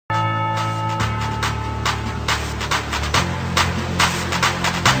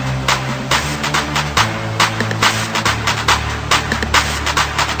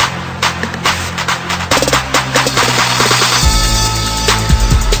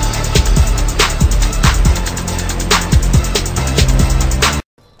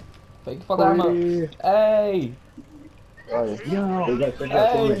Thank you for the ammo. Hey! Hey,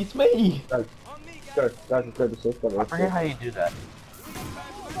 it's me! Guys, let's go to the safe. I forget how you do that.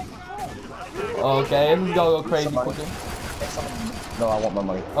 Okay, this is gonna go crazy quickly. No, I want my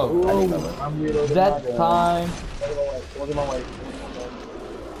money. Oh, I need my money. I'm reloading. that time.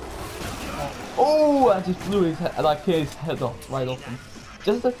 Oh, I just blew his head, like his head off, right off him.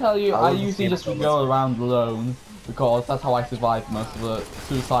 Just to tell you, I usually just go around alone because that's how I survive most of the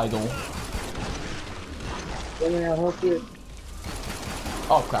suicidal. I'll help you.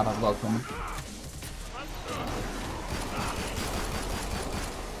 Oh crap, I've lost him.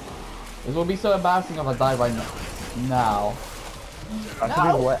 This will be so embarrassing if I die right now.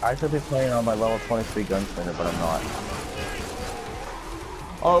 I should be playing on my level 23 gunslinger, but I'm not.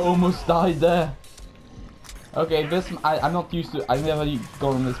 I almost died there. Okay, I'm not used to. I've never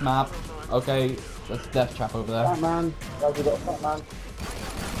gone on this map. Okay, that's death trap over there. Batman. Guys, we got Batman.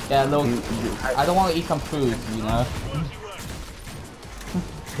 Yeah, look, I don't want to eat some food, you know.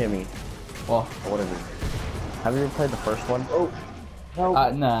 Timmy. What? What is it? Have you ever played the first one? Oh. No.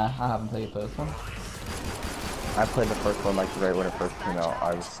 Nah, I haven't played the first one. I played the first one like right when it first came out.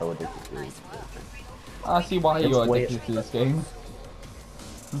 I was so addicted to it. I see why It's you're way- addicted to this game.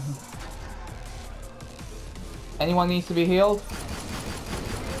 Anyone needs to be healed?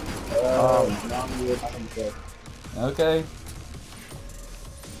 No, I'm weird. I think so. Okay.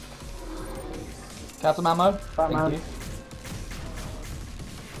 Got some ammo? Batman. Thank you.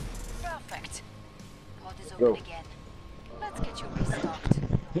 Perfect. Pod is Go. open again. Let's get you restocked.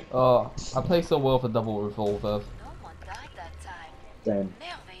 Oh, I play so well with a double revolver. No one died that time. Same.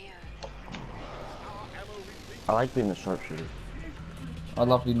 Merveilleux. I like being the sharpshooter. I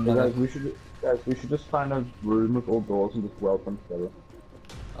love being Hey, medic. we should just find a room with all doors and just welcome together.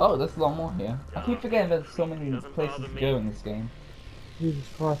 Oh, there's a lot more here. I keep forgetting there's so many places to go in this game. Jesus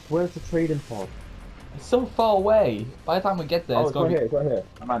Christ, where's the trading pod? It's so far away. By the time we get there, Oh, it's it's gonna right be. here, it's right here.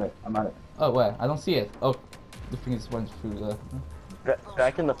 I'm at it. Oh, where? I don't see it. Oh, the thing just went through there.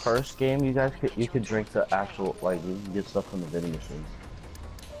 Back in the first game, you could drink the actual you can get stuff from the vending machines.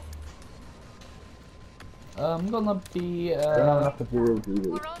 I'm gonna be. I don't have enough to do reviews.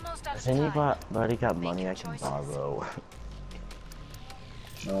 We're almost out of Has time. anybody got money I Make can your choices. borrow?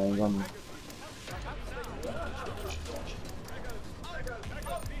 No, I'm gonna...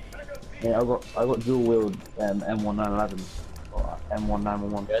 Yeah, I got dual wield M1911 or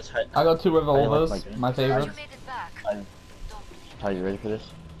M1911. Guys, I got two revolvers, my gun. my You favorite. made it back. I- Don't believe Are you ready for this?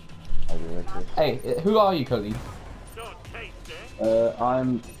 Are you ready for this? Hey, who are you, Cody?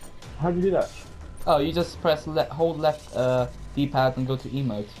 I'm... How'd you do that? Oh, you just press hold left D-pad and go to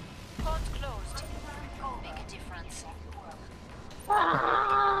emote. Pod's closed. Go make a difference.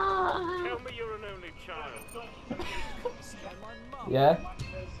 Tell me you're an only child. Yeah?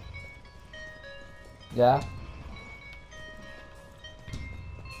 Yeah?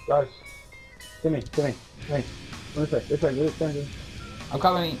 Guys. Timmy. This way. I'm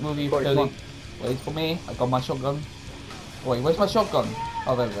coming with you, Wait, come Cody. on. Wait for me. I got my shotgun. Wait, where's my shotgun?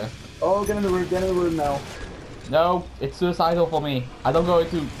 Oh, there we go. Oh, get in the room now. No, it's suicidal for me. I don't go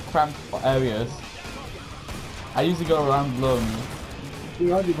into cramped areas. I usually go around alone.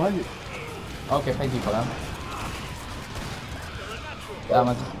 Behind you. Okay, thank you for that. Damn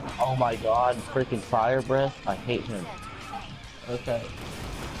it. Oh my god, freaking fire breath. I hate him. Okay.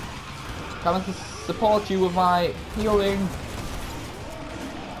 Coming to support you with my healing.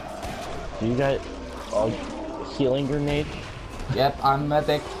 Do you guys healing grenade? Yep, I'm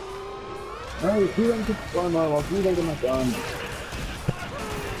medic. Hey, who went to who went to my gun?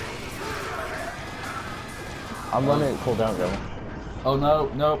 I'm running it cool down, go. Oh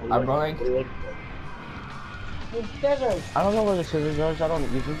no, I'm running. I don't know where the scissors are, I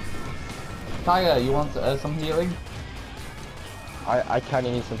don't use them. Tiger, you want some healing? I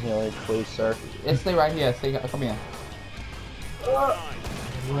kinda need some healing, please, sir. Yeah, stay right here. Come here. Wow.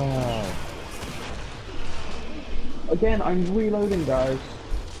 Again, I'm reloading, guys.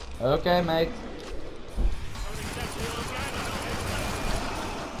 Okay, mate.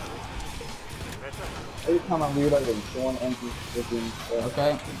 Every time I'm reloading, someone enters the room.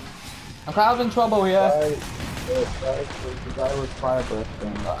 Okay. I'm kind of in trouble here. The guy was fire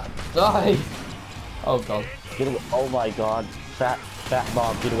bursting. Die! Oh god. Get away. Oh my god. Fat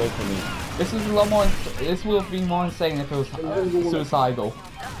Bob, get away from me. This is a lot more. This would have been more insane if it was suicidal.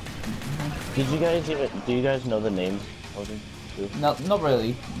 Do you guys know the names of them? too? No, not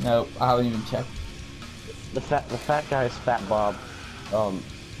really. No, I haven't even checked. The fat guy is Fat Bob.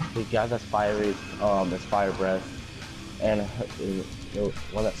 The guy that's fiery is Fire Breath. And the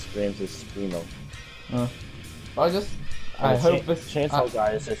one that screams is Screamo. I hope this. Chainsaw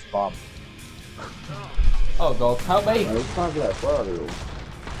guy is just Bob. Oh god, help me! No, it's time for that. Where are they all?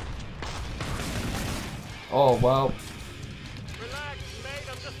 Oh well. Relax, mate.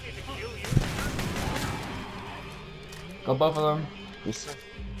 I'm just here to kill you. Got both of them. You said-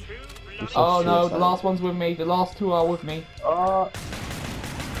 Two you blood. said Oh no, the suicide. last one's with me. The last two are with me. We're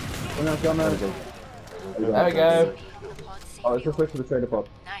not gonna. There we go. Oh, it's just wait for the trader pod.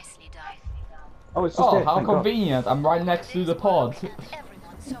 Nicely done. Oh, it's just Oh, it. how thank God. convenient. I'm right next to the pod.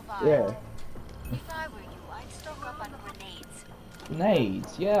 Everyone survived. Yeah. If I were you, I'd stock up on grenades.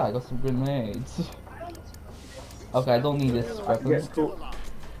 Grenades. Yeah, I got some grenades. Okay, I don't need this weapon. Yeah, cool.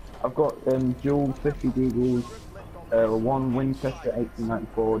 I've got dual 50 Deagles, one Winchester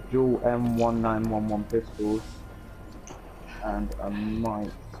 1894, dual M1911 pistols, and a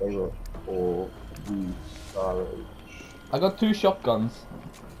Night Saber for the Starrow. I got 2 shotguns.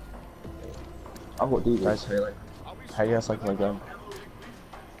 I've got Deagles. Guys, how you guys like my gun?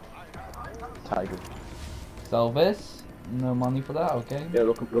 Tiger. Sell this. No money for that, okay. Yeah,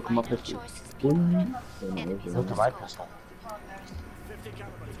 look at my pistol. Choices. Look at my pistol.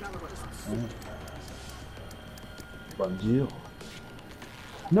 Bonjour.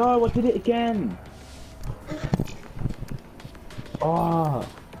 No, I did it again! Oh,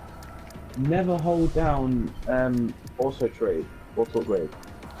 never hold down auto trade, auto grade.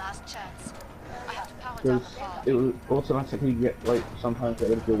 Last chance. I have to power down Because the bar. it will automatically get, like, sometimes get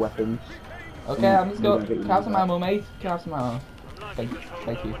rid of your weapons. Okay, I'm just You're going. gonna get Can I have some used ammo, mate? Can I have some ammo? Thank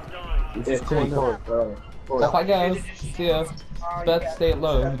you. Yeah, Off I go. See ya. It's better to stay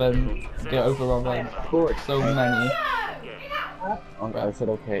alone than get overrun by so many. I said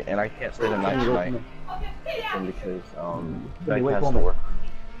okay, and I can't stay the night tonight. And because Wait night has for to me. work.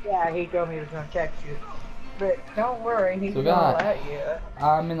 Yeah, he told me he was gonna text you. But don't worry, he's So gonna guys, let you.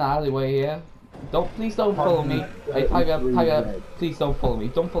 I'm in the alleyway here. Please don't follow me. Hey, Tiger, please don't follow me.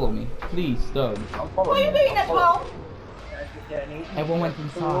 Don't follow me. Please don't. What are you doing at home? Everyone went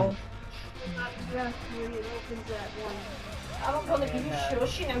inside. I'm gonna give you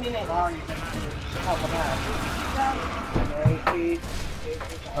shush in a minute.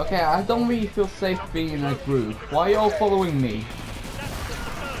 Okay, I don't really feel safe being in a group. Why are you all following me?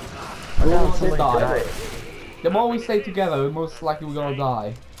 We're gonna die. The more we stay together, the most likely we're gonna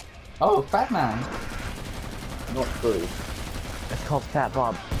die. Oh, Fat Man. Not true. It's called Fat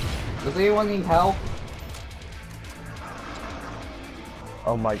Bob. Does anyone need help?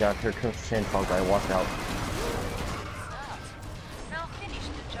 Oh my god, here comes Chainsaw guy, watch out. Now finish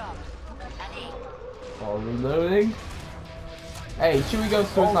the job. Allez. Oh, reloading. Hey, should we go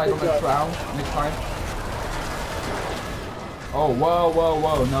suicide on next round? Next time? Oh,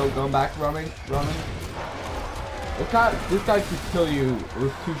 whoa. No, going back, running. This guy could kill you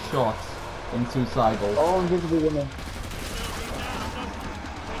with 2 shots in suicidal. Oh, invisible woman.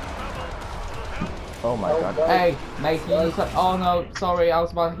 Oh my god. Hey, mate, you just oh no, sorry, I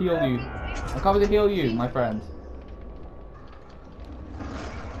was about to heal you. I'm coming to heal you, my friend.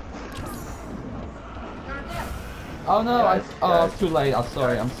 Oh no, it's too late. I'm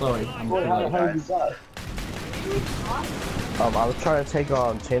sorry. I'm too late. How you got? I was trying to take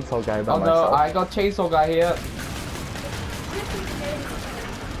Chainsaw guy by Oh no, myself. I got chainsaw guy here.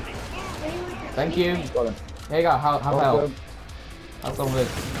 Thank you. Got him. Here you go. Have help. Have some of it.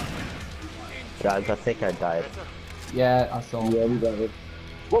 Guys, I think I died. Yeah, I saw. Yeah, we got it.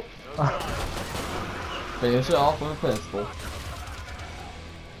 Finish it off with a pistol.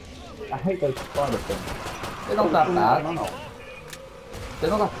 I hate those spider things. They're not that bad. They're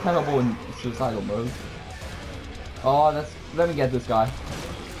not that terrible in suicidal mode. Oh, let me get this guy.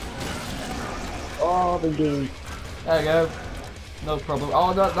 Oh, they do. There we go. No problem.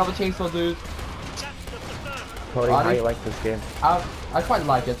 Oh, no, another chainsaw dude. Cody, how you like this game? I quite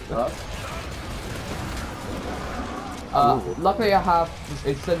like it. Luckily I have this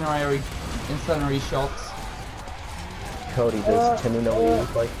incendiary shots. Cody, does Timmy know what he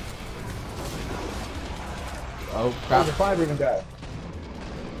looks like? Oh crap. The fire breathing guy.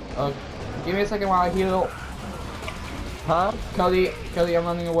 Give me a second while I heal. Huh? Cody, I'm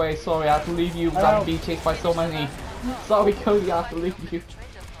running away. Sorry, I have to leave you without being chased by so many. Sorry, Cody, I have to leave you.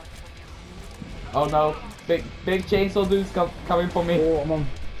 Oh no, big chainsaw dudes coming for me. Oh, I'm on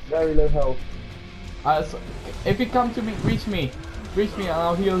very low health. So if you come to me, reach me and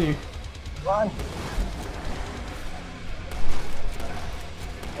I'll heal you. Run.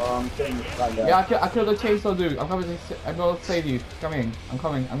 Oh, I'm getting this guy down. Yeah, I killed the chainsaw dude. I'm gonna save you. Come in. I'm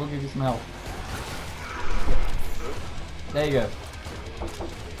coming. I'm gonna give you some help. There you go.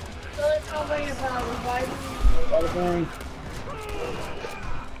 Bada bang.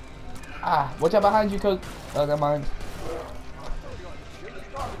 Ah, watch out behind you, Cody. Oh, never mind.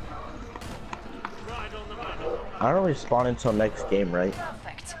 I don't really spawn until next game, right?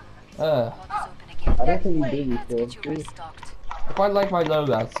 Perfect. Uh, I don't think you do Let's before. get you restocked. I quite like my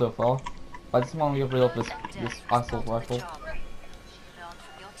loadout so far. I just want to get rid of this assault rifle. Job. Learn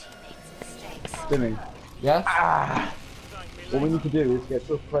from your teammates' mistakes. Timmy, Yeah? what we need to do is get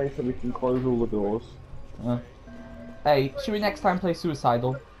to a place that we can close all the doors. Hey, should we next time play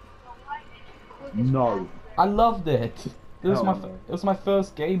Suicidal? No. I loved it. It was Oh, my no. it was my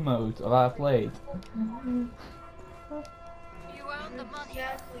first game mode that I played. You earned the money.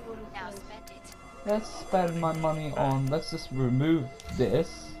 Now spend it. Let's spend my money on. Let's just remove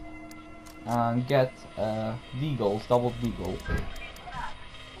this and get deagles, double deagle.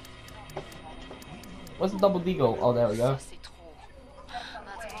 What's the double deagle? Oh, there we go. C'est trop.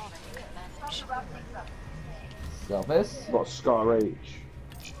 That's more than you can manage. Sell this. Got Scar H.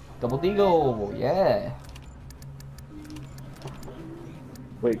 Double deagle, yeah.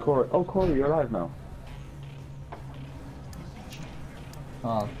 Wait, Corey. Oh, Corey, you're alive now.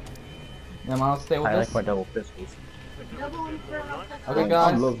 Oh. Yeah, man, I'll stay with I this. like my double pistols. Okay, I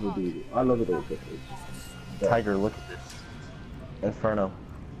guys. love the dude. I love the double pistols. Tiger, look at this. Inferno.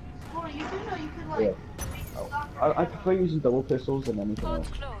 Yeah. I prefer using double pistols than anything else.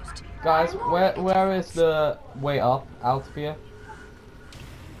 Doors closed. Guys, where is the way up out of here?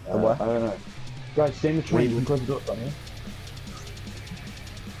 What? I don't know. Guys, stay in the train. You can close the door, can't you?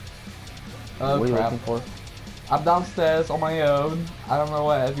 Oh What are you crap. looking for? I'm downstairs on my own. I don't know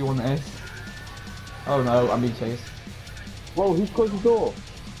where everyone is. Oh no, I'm being chased. Whoa, who's closed the door?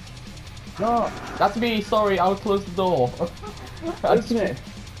 No, That's me, sorry, I'll close the door. open it.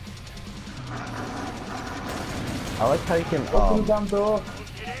 I like how you can Open the damn door.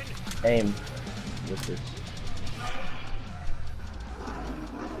 aim with this.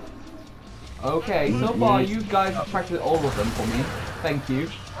 Okay, so far you guys attracted all of them for me. Thank you.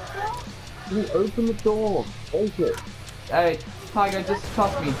 Jimmy, open the door. Open it. Hey, Tiger, just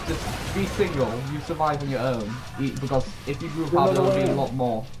trust me. Just be single. You survive on your own. Because if you group up, there will be a lot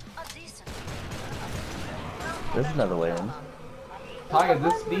more. A decent. There's another way in.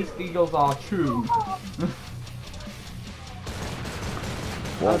 Tiger, these eagles are true.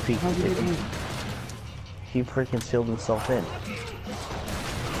 Well, he freaking sealed himself in.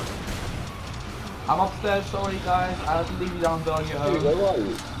 I'm upstairs, sorry guys. I have to leave you down there on your own. Where are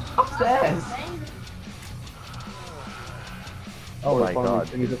you? Upstairs! Oh my finally, god.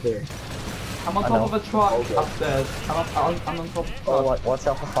 Jimmy's up here. I'm on I top know. of a truck Okay. upstairs. I'm on top of a Oh, truck. watch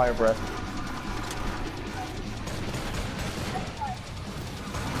out for fire breath.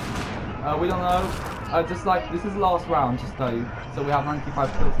 We don't know. Just like, this is the last round, just tell you. So we have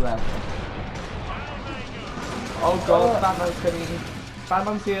 95 kills left. Oh god, Batman's coming.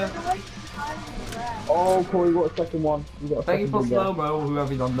 Batman's here. Oh, Corey, got a second one. You got a Thank you second for one there. slow-mo,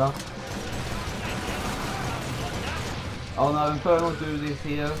 whoever done that. Oh no, Infernal Dude is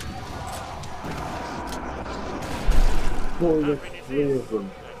here. Corey, there's 3 of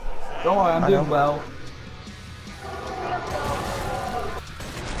them. Don't worry, I'm I doing know. well.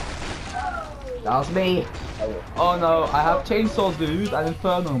 That was me. Oh no, I have Chainsaw Dude and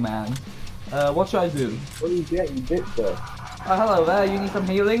Infernal Man. What should I do? What do you get? You bitch there. Oh, hello there, you need some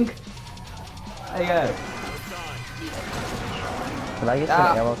healing? There you go. Can I get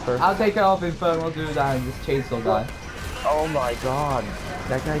some ammo first? I'll take care of Infernal Dude and this Chainsaw guy. Oh my god.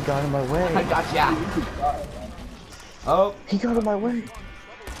 That guy got in my I way. gotcha! Oh, He got in my way.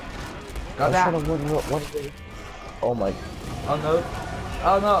 got I that! should've won- Oh my. Oh no.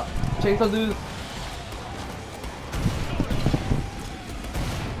 Oh no! Chainsaw Dude!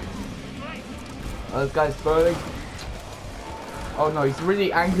 Oh, this guy's burning. Oh no, he's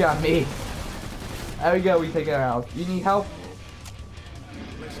really angry at me. There we go, we take it out. You need help?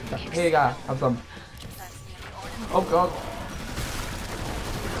 Here you go, have some. Oh god.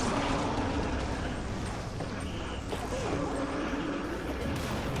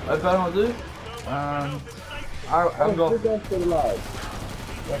 Infernal Dude? I'm Oh, going. this guy's still alive.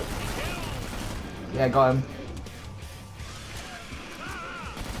 Yeah, got him.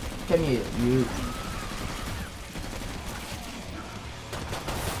 Come here, you.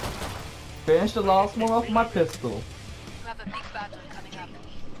 Finish the last one off my pistol. You have a big battle coming up.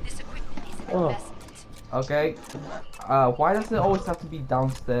 This equipment is an Oh. investment. Okay. Why does it always have to be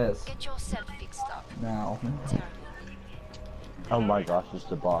downstairs Get yourself fixed up. now? Terrible. Oh my gosh, it's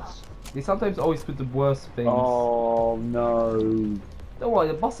the boss. They sometimes always put the worst things. Oh no. Don't worry,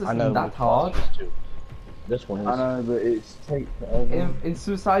 the boss I isn't know that which boss hard. it is too. This one I is. know, but it's take forever. In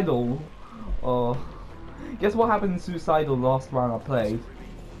Suicidal, guess what happened in Suicidal last round I played?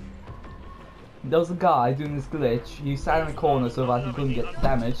 there was a guy doing this glitch. He sat in a corner so that he couldn't get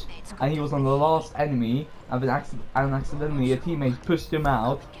damaged, and he was on the last enemy, and then accidentally a teammate pushed him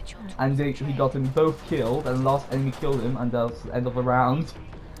out, and he got them both killed, and the last enemy killed him, and that was the end of the round.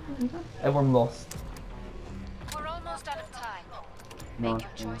 Everyone lost. We're almost out of time. No, Make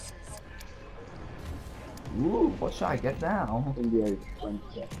your choices. Ooh, what should I get now? India went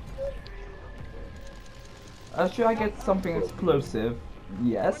yeah. Should I get something explosive?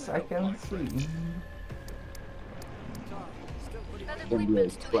 Yes, I can see. That India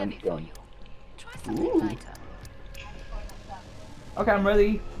equipment's too heavy went for down. you. Try something Ooh. lighter. Okay, I'm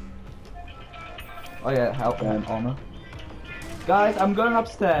ready. Oh yeah, help and honor. Guys, I'm going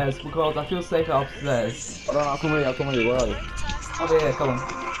upstairs because I feel safer upstairs. Hold on, I'll come with you, where are you? Oh yeah, come on.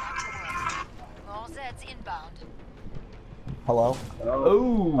 All Zeds inbound. Hello?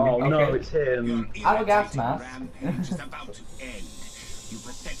 Ooh, Oh no, okay. it's him. I have a gas mask. Rampage is about to end. You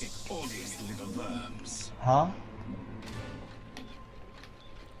pathetic, odious little worms. Huh?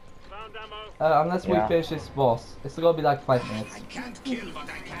 Found ammo. Unless we Yeah. finish this boss, it's gonna be like 5 minutes. I can't kill what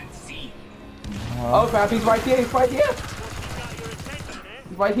I can't see. Oh crap, he's right here, he's right here! Got your attention, eh?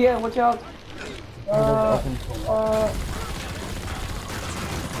 He's right here, watch out!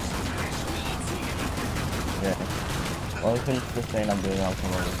 Yeah. Let me finish this thing I'm doing, I'll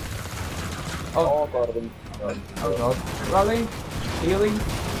come over. Oh god, I've been... Oh god. Running, healing.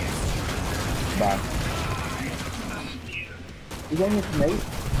 Bye. Is anything for me?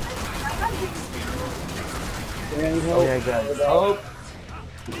 Any help? Oh yeah, guys. Oh,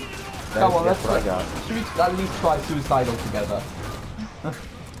 come on, That's let's what I got. should we at least try suicidal together?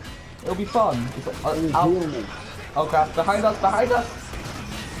 It'll be fun. It's, He's out. healing me. Oh crap, behind us, behind us!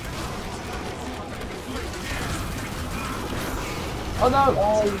 Oh no!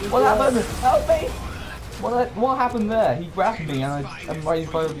 What happened? Help me! What happened there? He grabbed me and I'm right in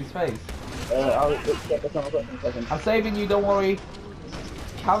front of his face. I'll get this on a second. I'm saving you, don't worry.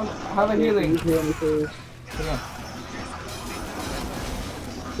 Have a healing. Please heal me, please. Come here.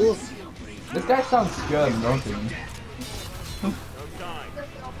 This guy sounds German, don't he?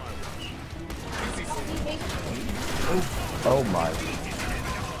 Oh my.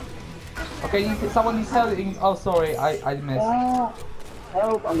 Okay, someone needs help. Oh, sorry, I missed. Ah,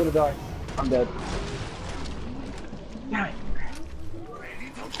 help, I'm gonna die. I'm dead.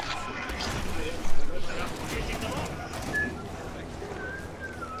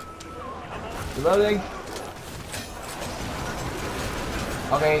 Reloading.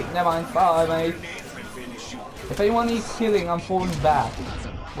 Okay, never mind. Bye, mate. If anyone needs healing, I'm falling back.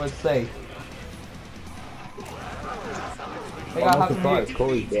 We're safe. I think I have to heal.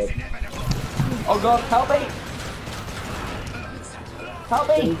 Corey's dead. Oh god, help me! Help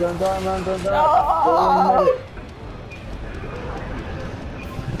me! Don't die, man, don't die. No!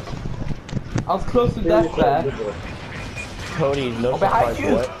 I was close to death there. Cody, no Oh, behind surprise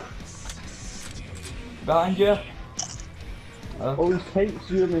you. what? Behind you. Always takes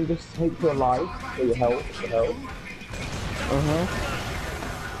you and then just takes your life for your health,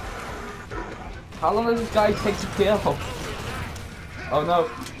 How long does this guy take to kill? Oh no,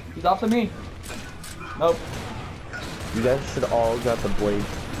 he's after me. Nope, You guys should all got the blade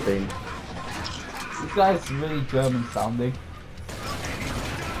thing. this guy is really German sounding.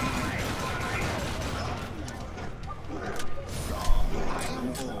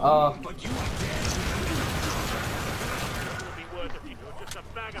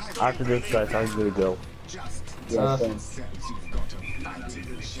 After this, guys, I'm gonna go. Yeah, same.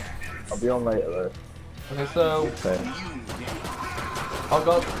 I'll be on later though. Okay, so, Okay. oh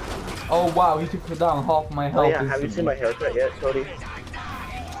god, oh wow, he took down half my health. Oh yeah, have you seen my haircut yet, Cody?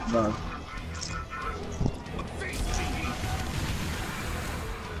 No.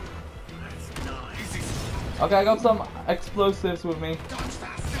 Okay, I got some explosives with me.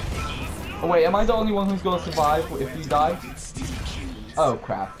 Oh wait, am I the only one who's gonna survive if you die? Oh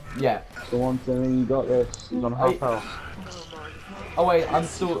crap, yeah. The one thing you got this. He's on half health. Oh wait, I'm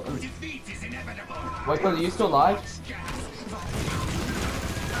still... Wait, are you still alive?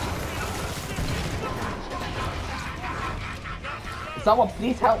 Someone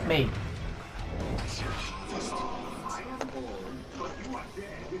please help me!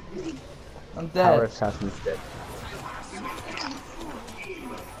 I'm Power dead. assassin's dead.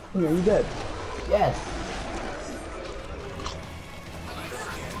 Yeah, you dead. Yes.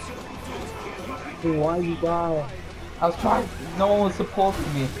 Hey, why you die? I was trying. No one was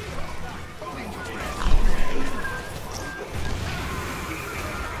supporting me.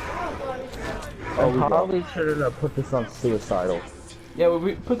 Oh, we probably should have put this on suicidal. Yeah,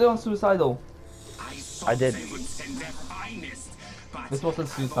 we put it on suicidal. I did. They would send their finest, This wasn't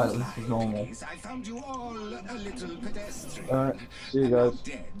suicidal, this was normal. I found you all a little pedestrian. Alright, see you guys.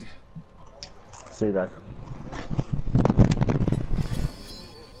 Dead. See you guys.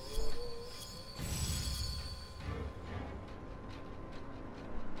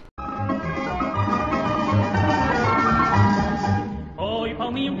 Ой,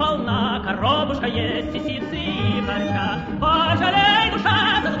 полным-полна коробушка есть, и сицы и парча. Пожалей,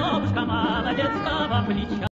 душа, за гнобушка молодецкого плеча.